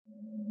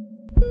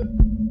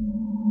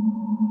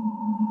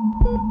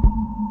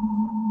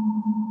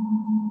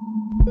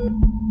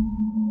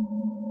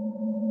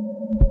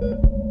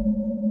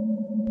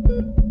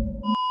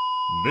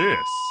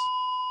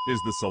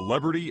is the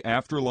Celebrity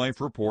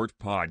Afterlife Report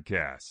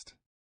podcast.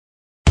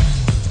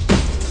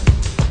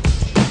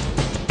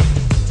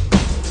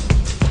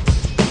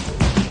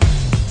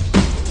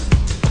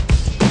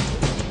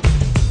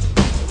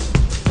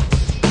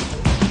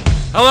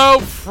 Hello,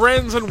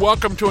 friends, and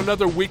welcome to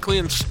another weekly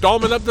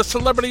installment of the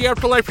Celebrity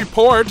Afterlife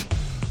Report,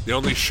 the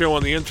only show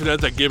on the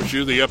internet that gives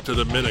you the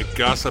up-to-the-minute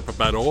gossip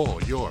about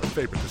all your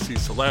favorite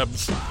deceased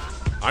celebs.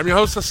 I'm your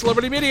host, the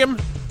Celebrity Medium.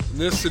 In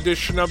this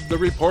edition of the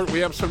report, we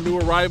have some new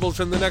arrivals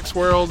in the next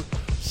world,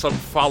 some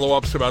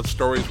follow-ups about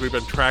stories we've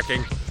been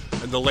tracking,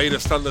 and the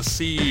latest on the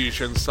siege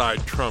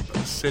inside Trump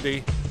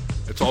City.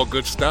 It's all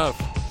good stuff,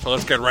 so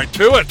let's get right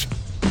to it.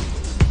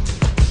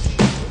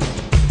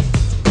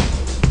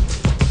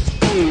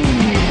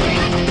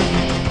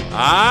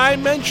 I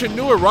mentioned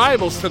new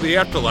arrivals to the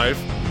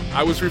afterlife.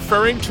 I was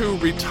referring to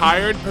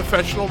retired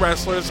professional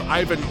wrestlers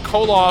Ivan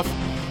Koloff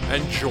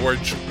and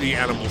George the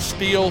Animal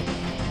Steele.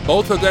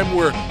 Both of them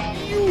were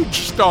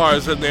huge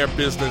stars in their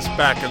business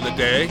back in the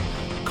day.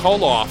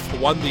 Koloff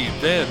won the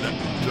then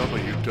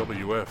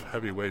WWF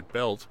heavyweight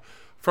belt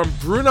from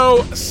Bruno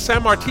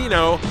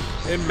Sammartino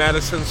in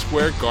Madison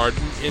Square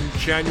Garden in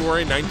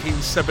January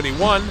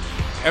 1971.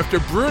 After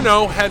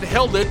Bruno had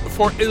held it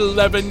for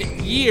 11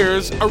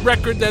 years, a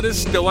record that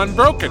is still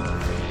unbroken.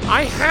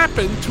 I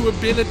happened to have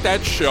been at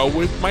that show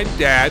with my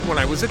dad when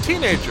I was a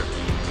teenager.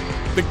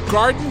 The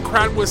Garden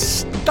crowd was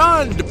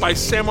stunned by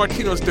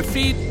Sammartino's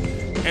defeat,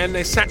 and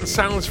they sat in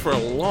silence for a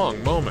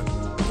long moment.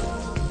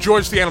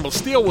 George the Animal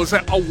Steele was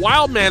a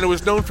wild man who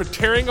was known for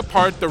tearing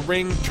apart the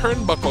ring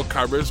turnbuckle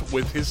covers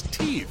with his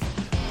teeth.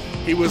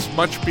 He was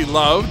much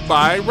beloved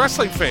by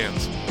wrestling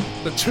fans.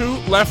 The two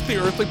left the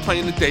earthly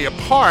plane a day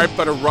apart,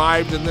 but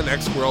arrived in the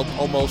next world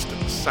almost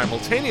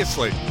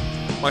simultaneously.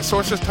 My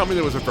sources tell me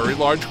there was a very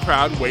large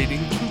crowd waiting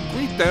to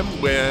greet them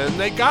when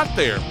they got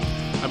there.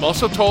 I'm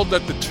also told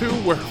that the two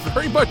were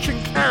very much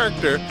in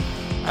character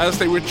as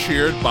they were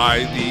cheered by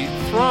the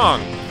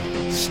throng.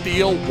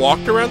 Steele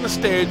walked around the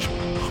stage,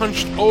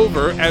 hunched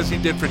over as he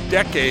did for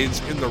decades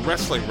in the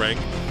wrestling ring,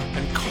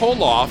 and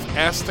Koloff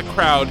asked the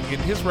crowd in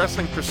his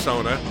wrestling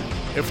persona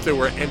if there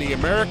were any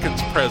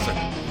Americans present.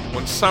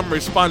 When some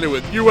responded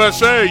with,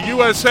 "USA,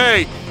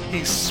 USA,"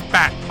 he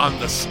spat on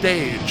the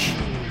stage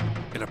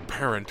in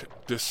apparent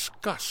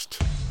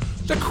disgust.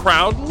 The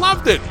crowd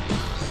loved it.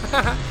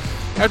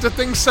 After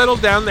things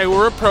settled down, they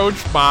were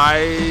approached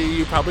by,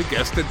 you probably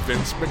guessed it,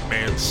 Vince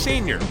McMahon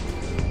Sr.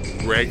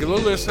 Regular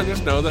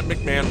listeners know that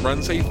McMahon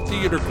runs a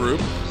theater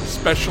group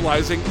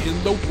specializing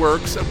in the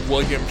works of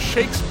William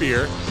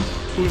Shakespeare,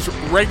 whose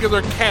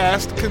regular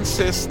cast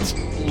consists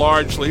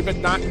largely, but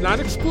not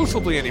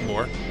exclusively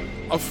anymore,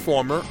 of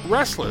former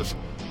wrestlers.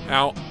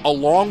 Now,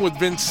 along with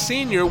Vince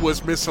Sr.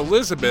 was Miss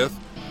Elizabeth,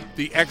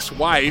 the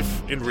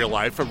ex-wife, in real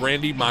life, of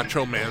Randy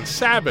Macho Man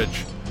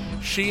Savage.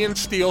 She and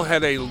Steele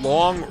had a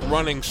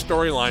long-running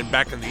storyline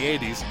back in the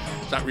 80s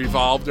that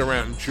revolved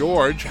around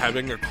George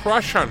having a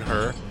crush on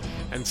her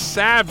and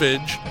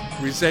Savage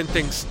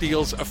resenting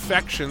Steele's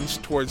affections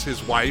towards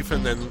his wife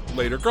and then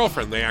later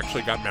girlfriend. They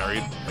actually got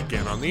married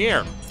again on the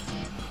air.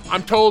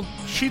 I'm told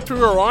she threw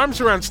her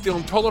arms around Steele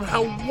and told him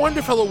how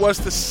wonderful it was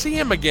to see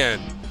him again.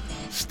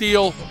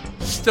 Steele,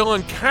 still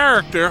in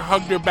character,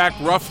 hugged her back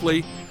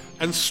roughly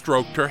and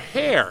stroked her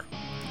hair.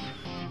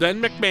 Then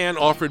McMahon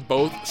offered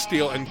both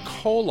Steele and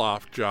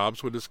Koloff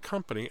jobs with his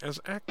company as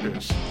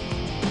actors.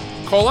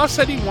 Koloff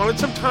said he wanted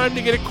some time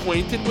to get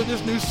acquainted with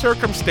his new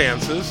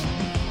circumstances,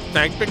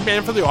 thanked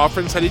McMahon for the offer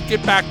and said he'd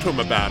get back to him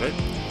about it.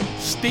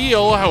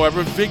 Steele,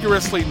 however,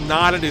 vigorously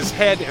nodded his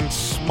head and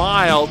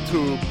smiled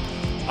to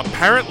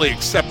apparently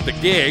accept the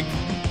gig.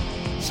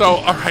 So,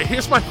 all right,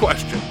 here's my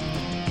question.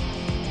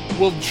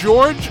 Will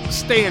George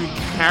stay in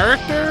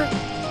character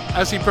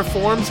as he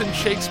performs in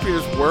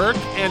Shakespeare's work?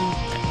 And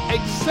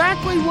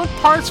exactly what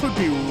parts would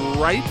be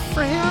right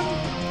for him?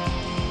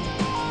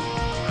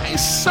 I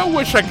so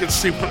wish I could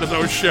see one of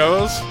those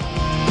shows.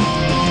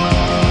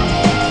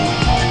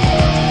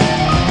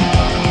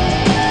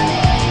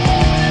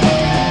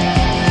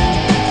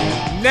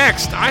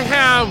 Next, I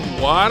have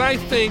what I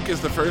think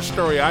is the first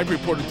story I've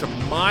reported to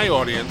my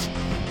audience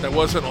that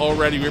wasn't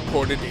already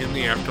reported in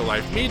the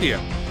Afterlife media.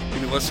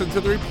 If you listen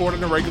to the report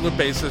on a regular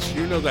basis,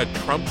 you know that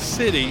Trump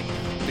City,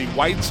 the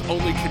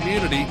whites-only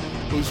community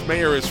whose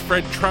mayor is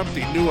Fred Trump,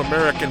 the new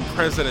American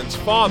president's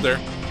father,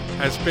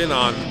 has been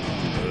on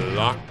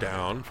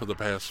lockdown for the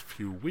past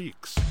few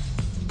weeks.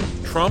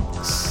 Trump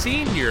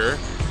Sr.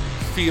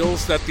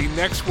 feels that the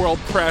next world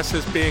press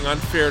is being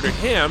unfair to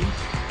him,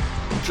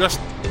 just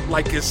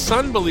like his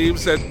son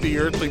believes that the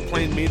earthly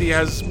plane media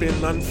has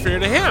been unfair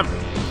to him.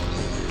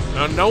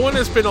 Now, no one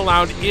has been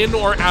allowed in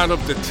or out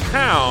of the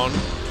town,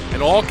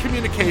 and all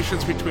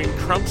communications between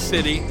Trump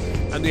City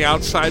and the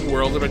outside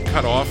world have been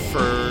cut off for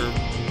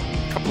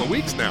a couple of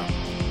weeks now.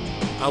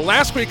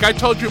 Last week, I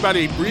told you about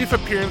a brief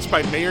appearance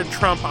by Mayor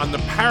Trump on the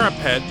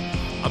parapet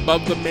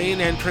above the main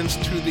entrance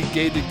to the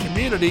gated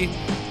community,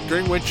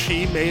 during which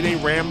he made a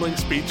rambling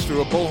speech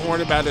through a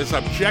bullhorn about his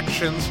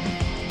objections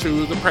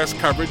to the press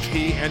coverage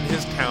he and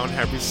his town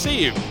have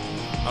received.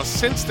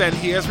 Since then,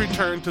 he has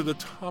returned to the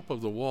top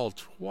of the wall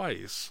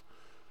twice,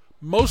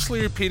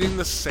 mostly repeating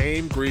the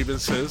same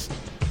grievances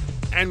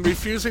and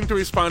refusing to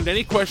respond to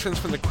any questions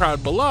from the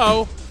crowd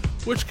below,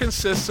 which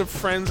consists of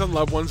friends and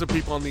loved ones of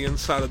people on the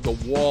inside of the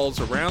walls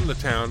around the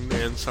town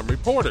and some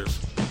reporters.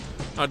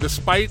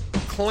 Despite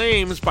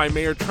claims by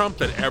Mayor Trump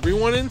that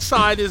everyone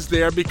inside is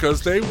there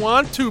because they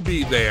want to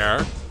be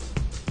there,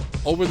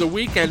 over the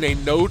weekend a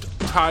note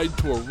tied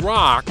to a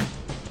rock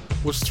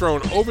was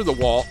thrown over the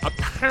wall,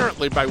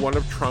 apparently by one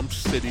of Trump's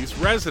city's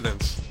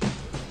residents.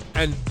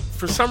 And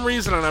for some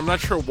reason, and I'm not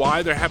sure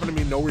why, there happened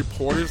to be no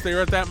reporters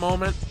there at that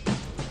moment.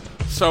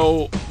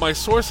 So my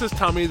sources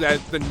tell me that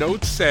the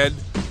note said,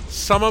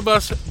 "Some of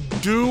us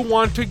do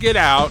want to get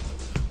out.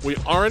 We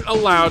aren't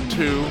allowed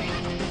to.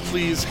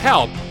 Please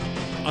help,"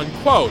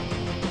 unquote.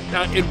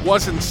 Now, it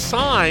wasn't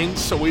signed,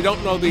 so we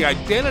don't know the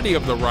identity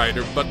of the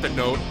writer, but the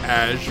note,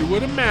 as you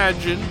would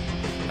imagine,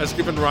 has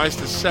given rise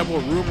to several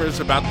rumors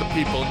about the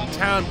people in the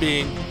town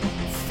being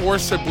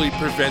forcibly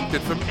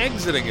prevented from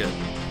exiting it.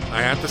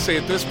 I have to say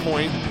at this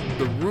point,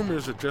 the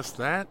rumors are just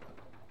that.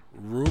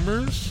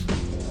 Rumors?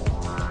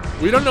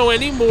 We don't know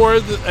any more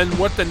than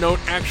what the note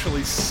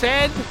actually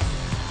said,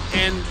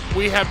 and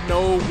we have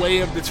no way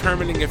of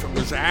determining if it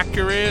was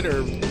accurate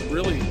or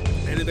really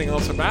anything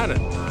else about it.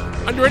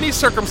 Under any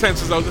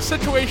circumstances, though, the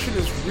situation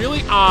is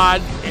really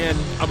odd and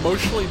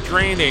emotionally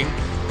draining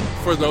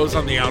for those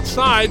on the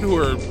outside who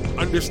are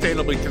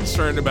understandably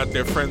concerned about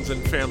their friends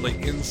and family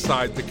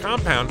inside the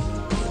compound,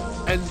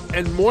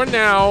 and more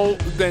now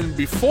than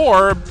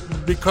before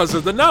because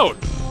of the note.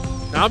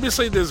 Now,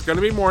 obviously, there's going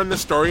to be more in the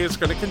story. It's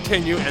going to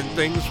continue, and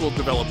things will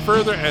develop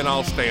further, and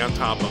I'll stay on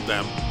top of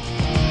them.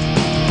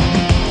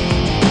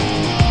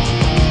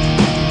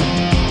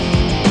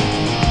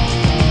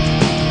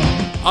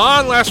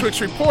 On last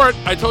week's report,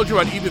 I told you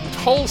about Edith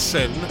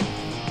Tolson,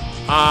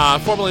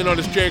 formerly known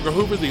as J. Edgar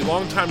Hoover, the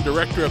longtime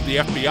director of the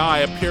FBI,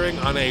 appearing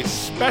on a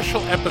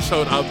special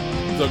episode of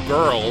The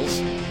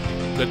Girls,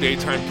 the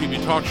daytime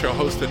TV talk show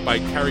hosted by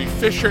Carrie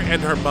Fisher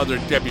and her mother,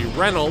 Debbie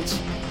Reynolds.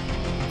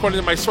 According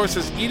to my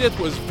sources, Edith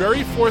was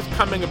very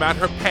forthcoming about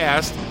her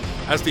past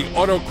as the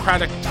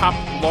autocratic top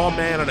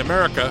lawman in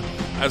America,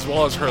 as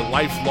well as her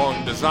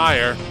lifelong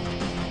desire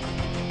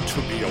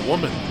to be a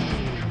woman.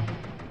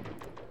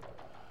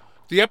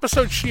 The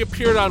episode she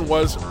appeared on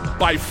was,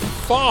 by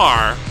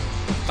far,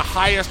 the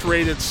highest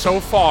rated so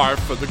far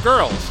for The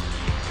Girls.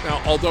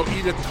 Now, although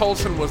Edith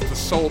Tolson was the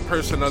sole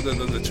person other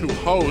than the two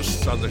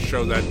hosts on the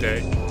show that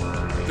day,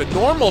 the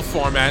normal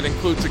format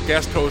includes a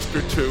guest host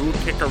or two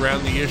who kick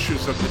around the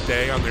issues of the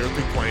day on the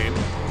earthly plane,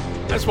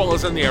 as well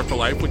as in the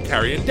afterlife with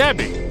Carrie and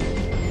Debbie.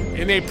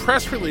 In a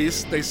press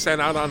release they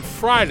sent out on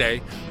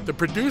Friday, the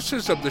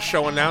producers of the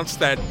show announced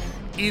that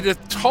Edith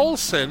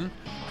Tolson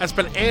has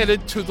been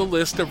added to the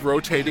list of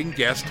rotating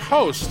guest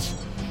hosts.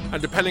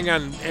 And depending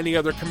on any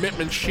other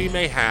commitments she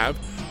may have,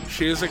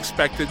 she is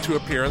expected to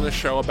appear on the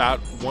show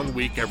about 1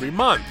 week every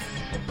month.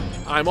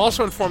 I'm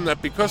also informed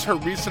that because her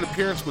recent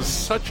appearance was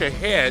such a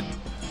hit,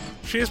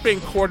 she is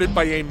being courted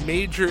by a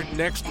major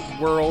Next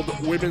World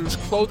women's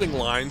clothing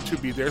line to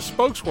be their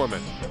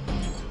spokeswoman.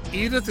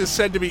 Edith is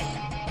said to be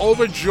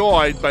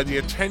overjoyed by the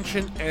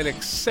attention and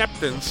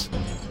acceptance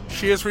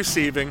she is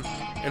receiving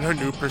in her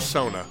new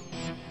persona.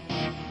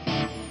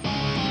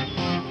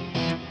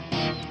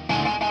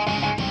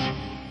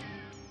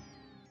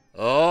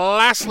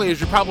 Lastly,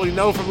 as you probably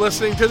know from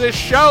listening to this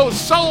show,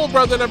 Soul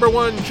Brother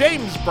 #1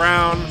 James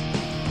Brown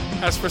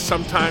has for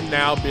some time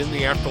now been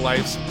the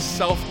Afterlife's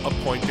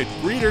self-appointed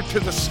greeter to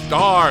the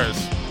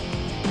stars.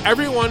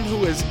 Everyone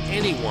who is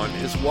anyone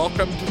is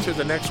welcomed to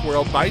the next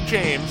world by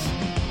James,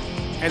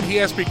 and he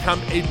has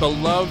become a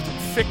beloved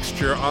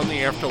fixture on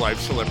the Afterlife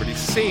celebrity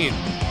scene.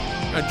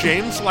 Now,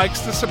 James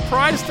likes to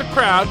surprise the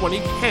crowd when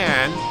he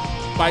can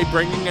by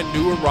bringing a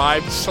new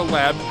arrived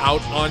celeb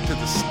out onto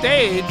the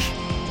stage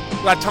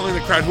without telling the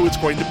crowd who it's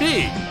going to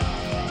be.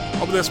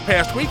 Over this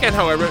past weekend,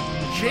 however,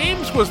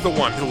 James was the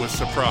one who was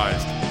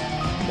surprised.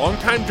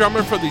 Longtime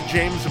drummer for the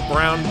James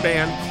Brown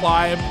band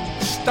Clive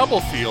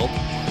Stubblefield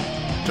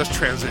just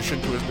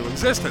transitioned to his new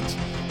existence.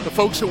 The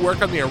folks who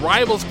work on the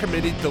Arrivals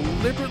Committee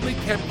deliberately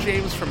kept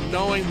James from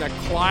knowing that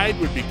Clyde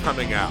would be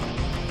coming out.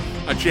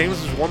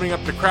 James was warming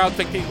up the crowd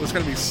thinking it was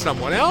going to be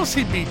someone else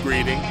he'd be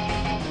greeting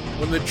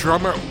when the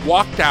drummer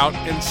walked out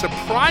and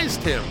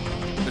surprised him.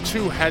 The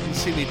two hadn't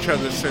seen each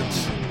other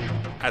since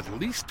at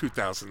least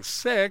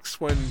 2006,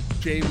 when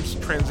James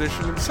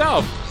transitioned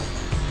himself.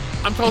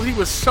 I'm told he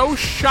was so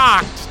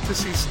shocked to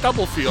see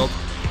Stubblefield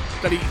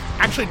that he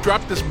actually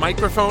dropped his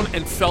microphone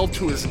and fell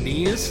to his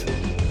knees.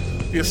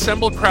 The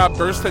assembled crowd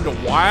burst into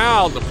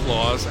wild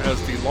applause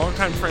as the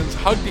longtime friends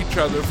hugged each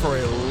other for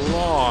a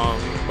long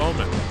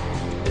moment.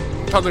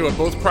 I'm told they were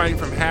both crying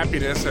from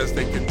happiness as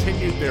they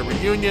continued their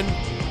reunion,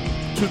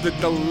 to the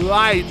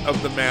delight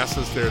of the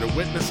masses there to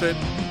witness it.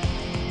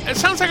 It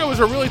sounds like it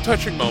was a really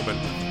touching moment.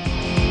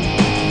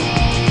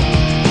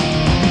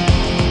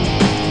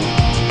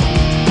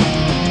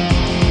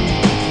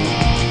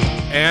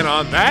 And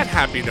on that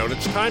happy note,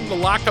 it's time to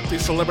lock up the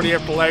Celebrity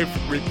Afterlife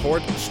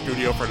Report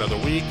studio for another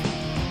week.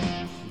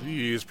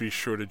 please be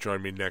sure to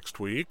join me next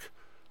week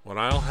when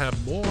I'll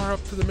have more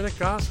up-to-the-minute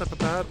gossip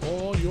about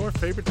all your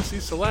favorite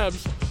deceased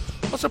celebs.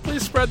 Also,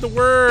 please spread the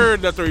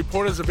word that the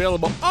report is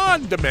available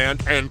on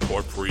demand and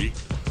for free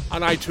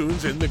on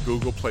iTunes, in the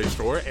Google Play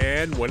Store,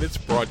 and when it's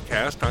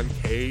broadcast on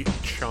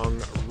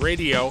K-Chung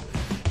Radio,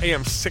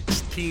 AM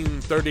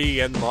 1630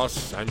 in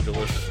Los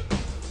Angeles.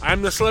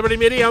 I'm the Celebrity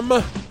Medium.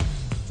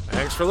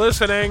 Thanks for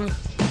listening.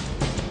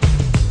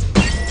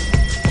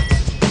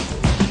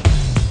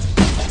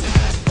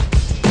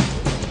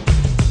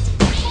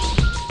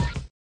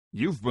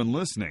 You've been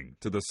listening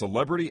to the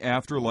Celebrity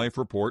Afterlife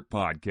Report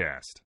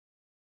podcast.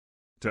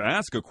 To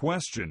ask a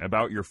question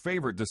about your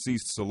favorite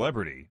deceased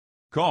celebrity,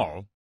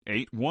 call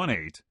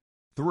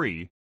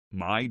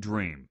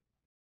 818-3-MY-DREAM.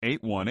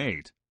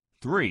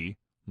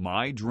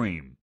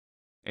 818-3-MY-DREAM.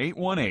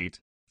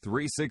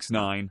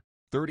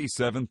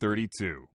 818-369-3732.